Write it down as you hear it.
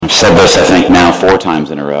I've said this, I think, now 4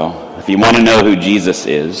 times in a row. If you want to know who Jesus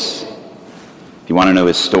is, if you want to know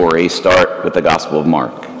his story, start with the Gospel of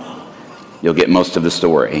Mark. You'll get most of the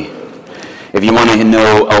story. If you want to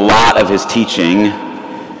know a lot of his teaching,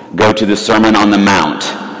 go to the Sermon on the Mount.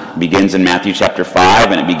 It begins in Matthew chapter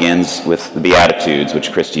 5, and it begins with the Beatitudes,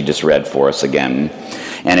 which Christy just read for us again.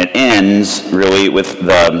 And it ends really with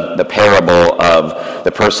the parable of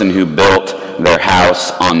the person who built their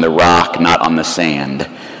house on the rock, not on the sand.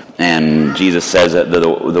 And Jesus says that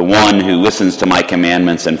the one who listens to my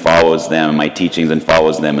commandments and follows them, my teachings and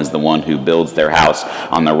follows them, is the one who builds their house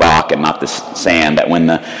on the rock and not the sand. That when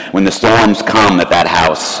the storms come, that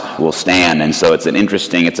house will stand. And so it's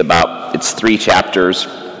 3 chapters,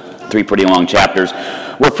 3 pretty long chapters.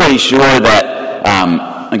 We're pretty sure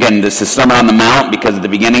that, again, this is Sermon on the Mount, because at the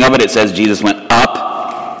beginning of it, it says Jesus went up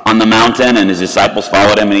on the mountain and his disciples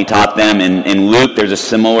followed him and he taught them. In Luke, there's a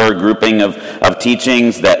similar grouping of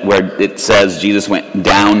teachings where it says Jesus went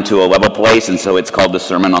down to a level place, and so it's called the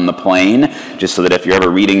Sermon on the Plain, just so that if you're ever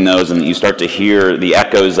reading those and you start to hear the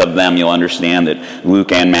echoes of them, you'll understand that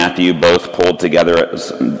Luke and Matthew both pulled together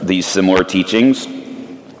these similar teachings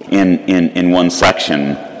in one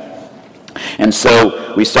section. And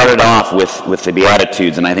so we started off with the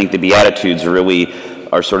Beatitudes, and I think the Beatitudes really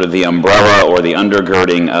are sort of the umbrella or the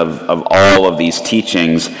undergirding of all of these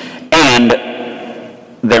teachings, and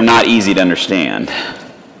they're not easy to understand.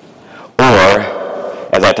 Or,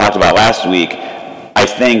 as I talked about last week, I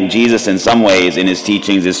think Jesus in some ways in his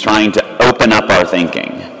teachings is trying to open up our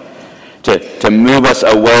thinking, to move us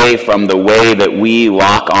away from the way that we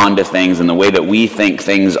lock onto things and the way that we think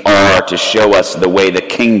things are, to show us the way the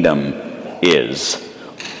kingdom is,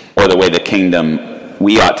 or the way the kingdom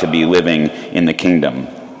we ought to be living in the kingdom.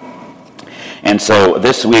 And so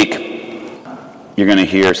this week, you're going to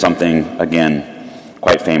hear something, again,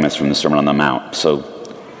 quite famous from the Sermon on the Mount. So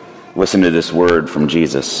listen to this word from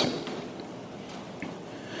Jesus.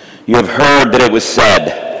 You have heard that it was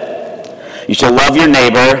said, you shall love your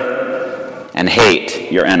neighbor and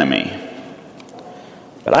hate your enemy.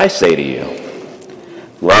 But I say to you,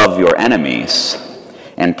 love your enemies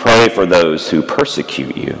and pray for those who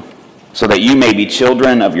persecute you, so that you may be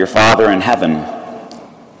children of your Father in heaven.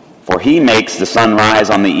 For he makes the sun rise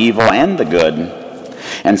on the evil and the good,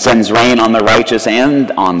 and sends rain on the righteous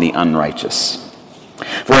and on the unrighteous.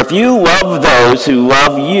 For if you love those who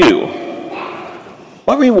love you,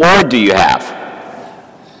 what reward do you have?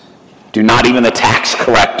 Do not even the tax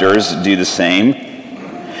collectors do the same?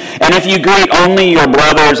 And if you greet only your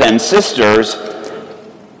brothers and sisters,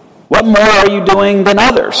 what more are you doing than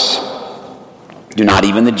others? Do not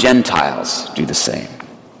even the Gentiles do the same?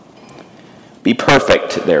 Be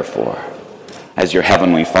perfect, therefore, as your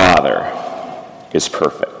heavenly Father is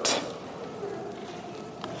perfect.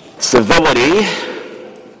 Civility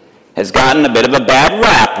has gotten a bit of a bad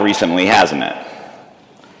rap recently, hasn't it?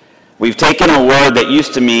 We've taken a word that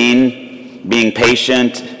used to mean being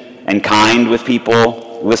patient and kind with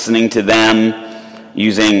people, listening to them,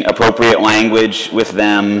 using appropriate language with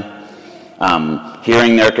them,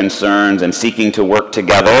 hearing their concerns and seeking to work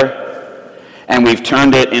together, and we've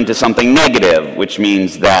turned it into something negative, which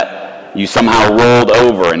means that you somehow rolled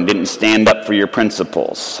over and didn't stand up for your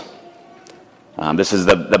principles. This is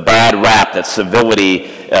the bad rap that civility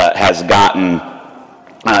has gotten,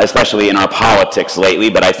 especially in our politics lately,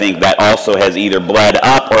 but I think that also has either bled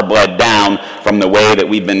up or bled down from the way that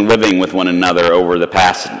we've been living with one another over the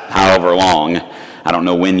past however long. I don't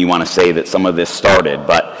know when you want to say that some of this started,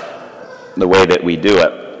 but the way that we do it.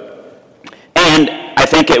 And I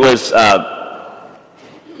think it was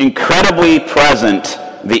incredibly present,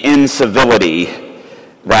 the incivility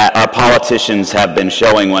that our politicians have been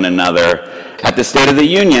showing one another at the State of the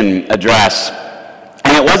Union address.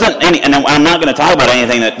 And it wasn't and I'm not going to talk about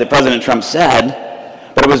anything that President Trump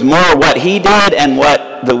said, but it was more what he did and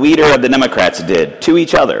what the leader of the Democrats did to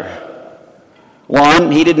each other.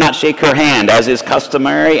 One, he did not shake her hand, as is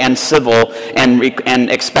customary and civil and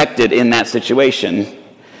expected in that situation.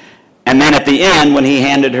 And then at the end, when he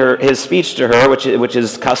handed her his speech to her, which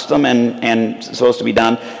is custom and supposed to be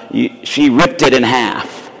done, she ripped it in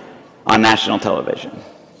half on national television.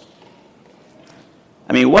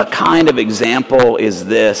 I mean, what kind of example is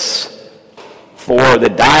this for the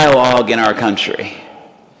dialogue in our country?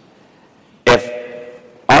 If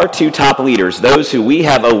our 2 top leaders, those who we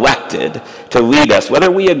have elected to lead us, whether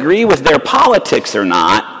we agree with their politics or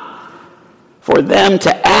not, for them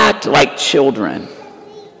to act like children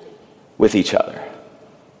with each other.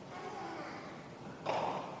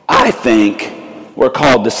 I think we're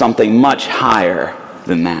called to something much higher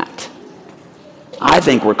than that. I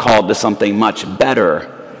think we're called to something much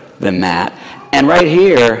better than that. And right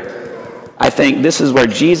here, I think this is where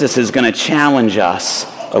Jesus is going to challenge us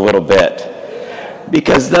a little bit.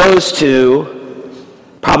 Because those two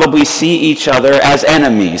probably see each other as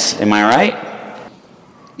enemies. Am I right?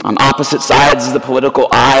 On opposite sides of the political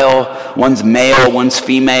aisle, one's male, one's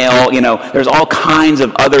female. There's all kinds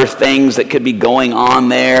of other things that could be going on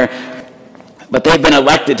there. But they've been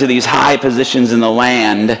elected to these high positions in the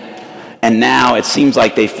land, and now it seems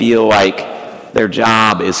like they feel like their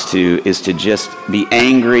job is to just be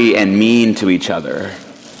angry and mean to each other.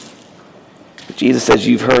 But Jesus says,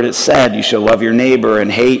 you've heard it said, you shall love your neighbor and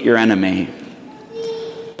hate your enemy.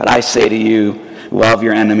 But I say to you, love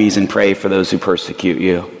your enemies and pray for those who persecute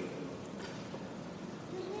you.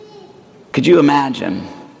 Could you imagine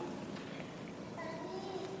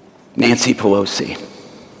Nancy Pelosi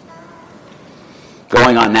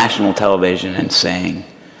going on national television and saying,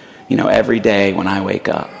 every day when I wake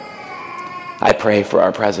up, I pray for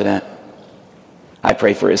our president. I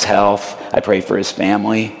pray for his health. I pray for his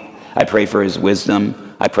family. I pray for his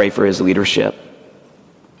wisdom. I pray for his leadership.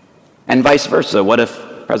 And vice versa. What if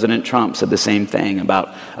President Trump said the same thing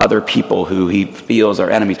about other people who he feels are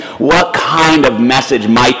enemies? What kind of message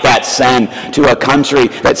might that send to a country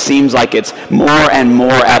that seems like it's more and more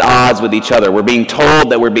at odds with each other? We're being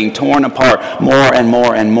told that we're being torn apart more and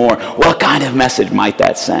more and more. What kind of message might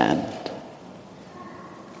that send?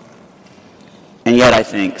 And yet I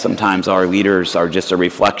think sometimes our leaders are just a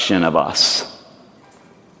reflection of us.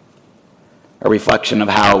 A reflection of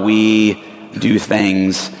how we do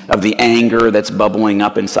things, of the anger that's bubbling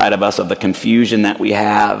up inside of us, of the confusion that we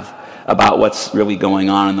have about what's really going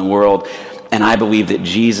on in the world. And I believe that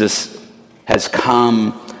Jesus has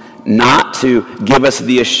come not to give us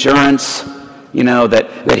the assurance,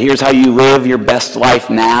 that here's how you live your best life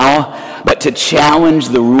now, but to challenge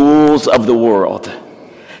the rules of the world,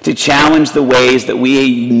 to challenge the ways that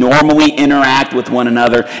we normally interact with one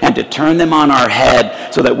another, and to turn them on our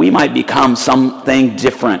head so that we might become something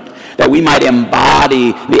different, that we might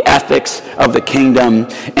embody the ethics of the kingdom.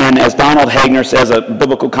 And as Donald Hagner says, a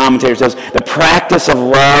biblical commentator says, the practice of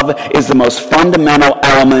love is the most fundamental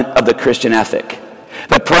element of the Christian ethic.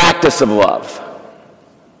 The practice of love.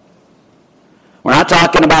 We're not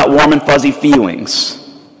talking about warm and fuzzy feelings,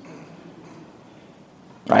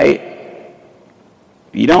 right?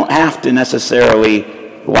 You don't have to necessarily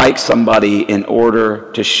like somebody in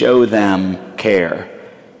order to show them care,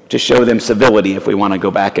 to show them civility, if we want to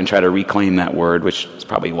go back and try to reclaim that word, which is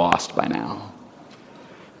probably lost by now.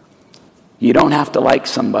 You don't have to like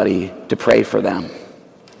somebody to pray for them.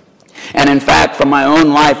 And in fact, from my own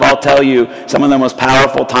life, I'll tell you some of the most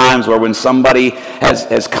powerful times where when somebody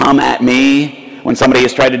has come at me, when somebody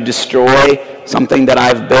has tried to destroy something that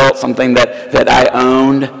I've built, something that I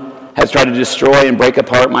owned, has tried to destroy and break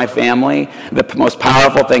apart my family, the most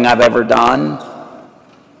powerful thing I've ever done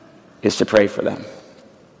is to pray for them.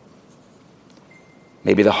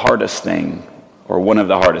 Maybe the hardest thing, or one of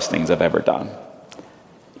the hardest things I've ever done,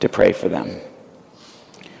 to pray for them.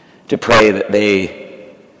 To pray that they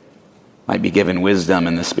might be given wisdom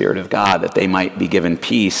in the Spirit of God, that they might be given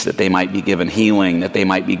peace, that they might be given healing, that they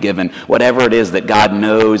might be given whatever it is that God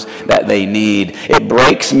knows that they need. It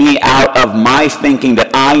breaks me out of my thinking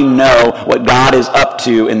that I know what God is up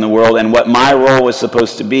to in the world and what my role is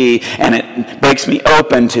supposed to be, and it breaks me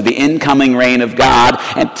open to the incoming reign of God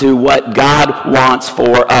and to what God wants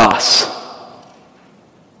for us.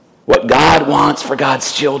 What God wants for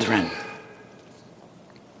God's children.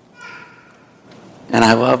 And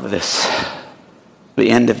I love this, the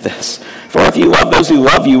end of this. For if you love those who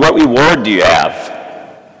love you, what reward do you have?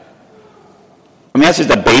 I mean, that's just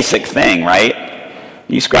a basic thing, right?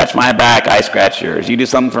 You scratch my back, I scratch yours. You do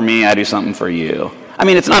something for me, I do something for you. I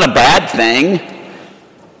mean, it's not a bad thing,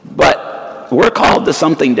 but we're called to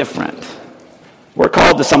something different. We're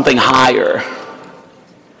called to something higher.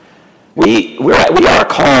 We are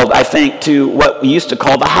called, I think, to what we used to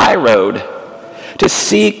call the high road. To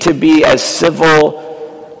seek to be as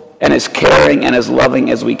civil and as caring and as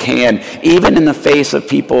loving as we can, even in the face of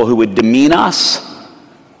people who would demean us,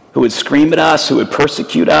 who would scream at us, who would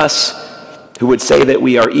persecute us, who would say that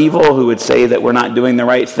we are evil, who would say that we're not doing the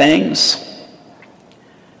right things.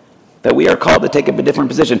 That we are called to take up a different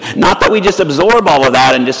position. Not that we just absorb all of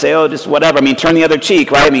that and just say, oh, just whatever. I mean, turn the other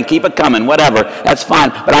cheek, right? I mean, keep it coming, whatever. That's fine.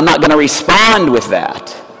 But I'm not going to respond with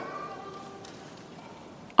that.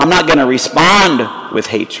 I'm not going to respond with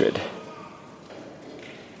hatred.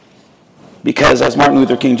 Because as Martin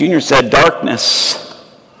Luther King Jr. said, darkness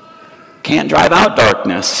can't drive out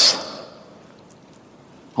darkness.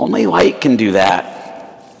 Only light can do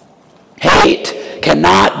that. Hate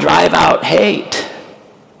cannot drive out hate.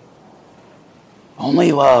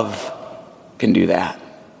 Only love can do that.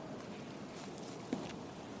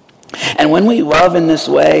 And when we love in this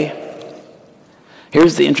way,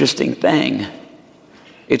 here's the interesting thing.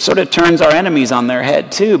 It sort of turns our enemies on their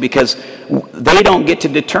head too, because they don't get to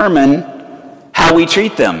determine how we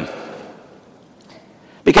treat them.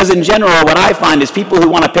 Because in general, what I find is people who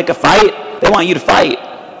want to pick a fight, they want you to fight,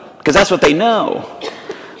 because that's what they know.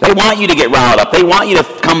 They want you to get riled up. They want you to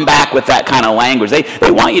come back with that kind of language. They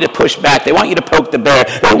want you to push back. They want you to poke the bear.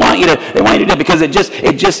 They want you to do, because it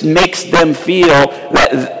just makes them feel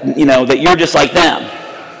that, that you're just like them.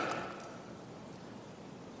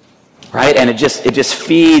 Right? And it just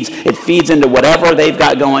feeds into whatever they've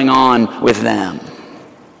got going on with them.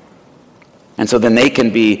 And so then they can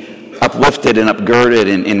be uplifted and upgirded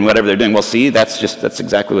in whatever they're doing. Well, see, that's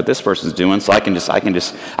exactly what this person's doing. So I can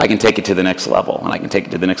take it to the next level, and I can take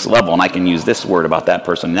it to the next level, and I can use this word about that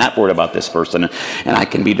person, and that word about this person, and I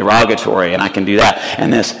can be derogatory, and I can do that,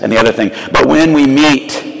 and this, and the other thing. But when we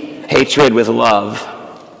meet hatred with love,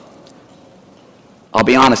 I'll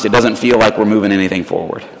be honest, it doesn't feel like we're moving anything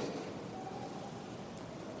forward.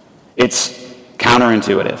 It's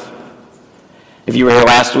counterintuitive. If you were here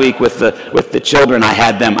last week with the children, I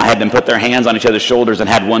had them put their hands on each other's shoulders and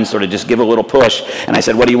had one sort of just give a little push. And I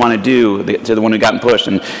said, "What do you want to do?" To the one who got pushed,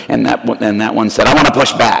 and that one said, "I want to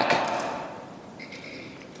push back."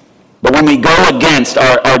 But when we go against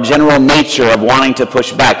our general nature of wanting to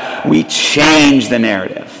push back, we change the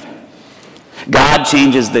narrative. God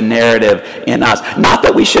changes the narrative in us. Not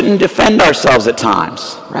that we shouldn't defend ourselves at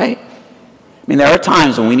times, right? I mean, there are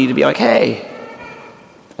times when we need to be like, "Hey,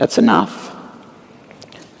 that's enough."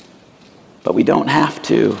 But we don't have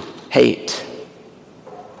to hate.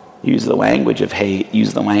 Use the language of hate.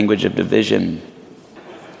 Use the language of division.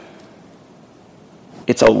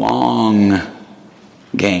 It's a long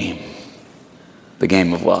game, the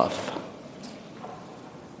game of love.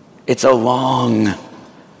 It's a long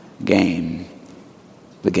game,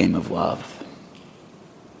 the game of love.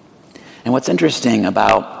 And what's interesting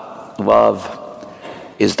about love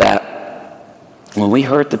is that when we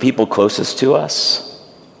hurt the people closest to us,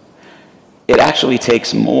 it actually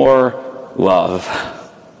takes more love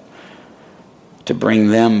to bring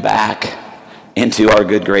them back into our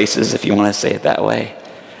good graces, if you want to say it that way,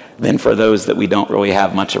 than for those that we don't really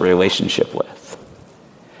have much of a relationship with.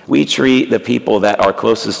 We treat the people that are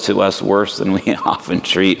closest to us worse than we often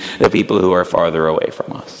treat the people who are farther away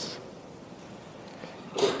from us.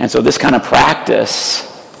 And so this kind of practice,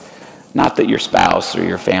 not that your spouse or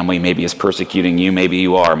your family maybe is persecuting you, maybe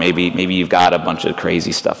you are, maybe you've got a bunch of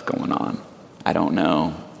crazy stuff going on. I don't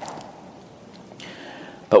know.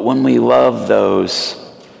 But when we love those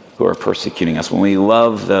who are persecuting us, when we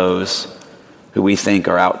love those who we think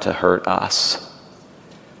are out to hurt us,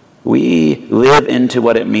 we live into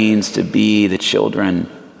what it means to be the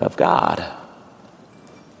children of God.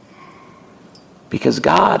 Because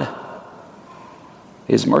God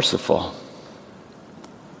is merciful.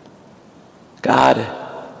 God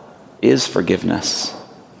is forgiveness.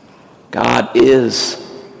 God is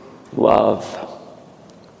love.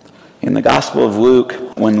 In the Gospel of Luke,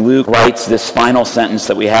 when Luke writes this final sentence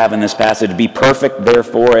that we have in this passage, "Be perfect,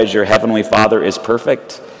 therefore, as your heavenly Father is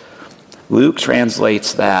perfect," Luke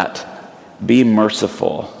translates that, "Be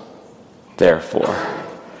merciful, therefore,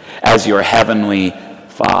 as your heavenly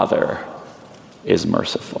Father is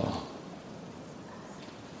merciful."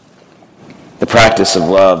 The practice of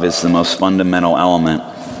love is the most fundamental element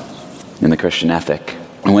in the Christian ethic.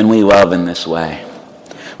 And when we love in this way,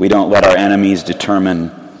 we don't let our enemies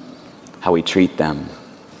determine how we treat them.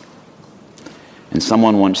 And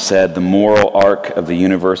someone once said, "The moral arc of the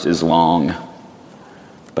universe is long,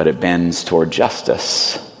 but it bends toward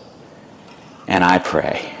justice." And I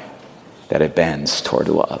pray that it bends toward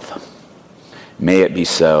love. May it be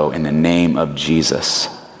so in the name of Jesus,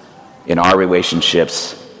 in our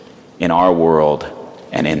relationships, in our world,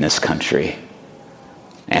 and in this country,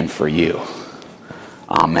 and for you.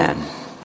 Amen.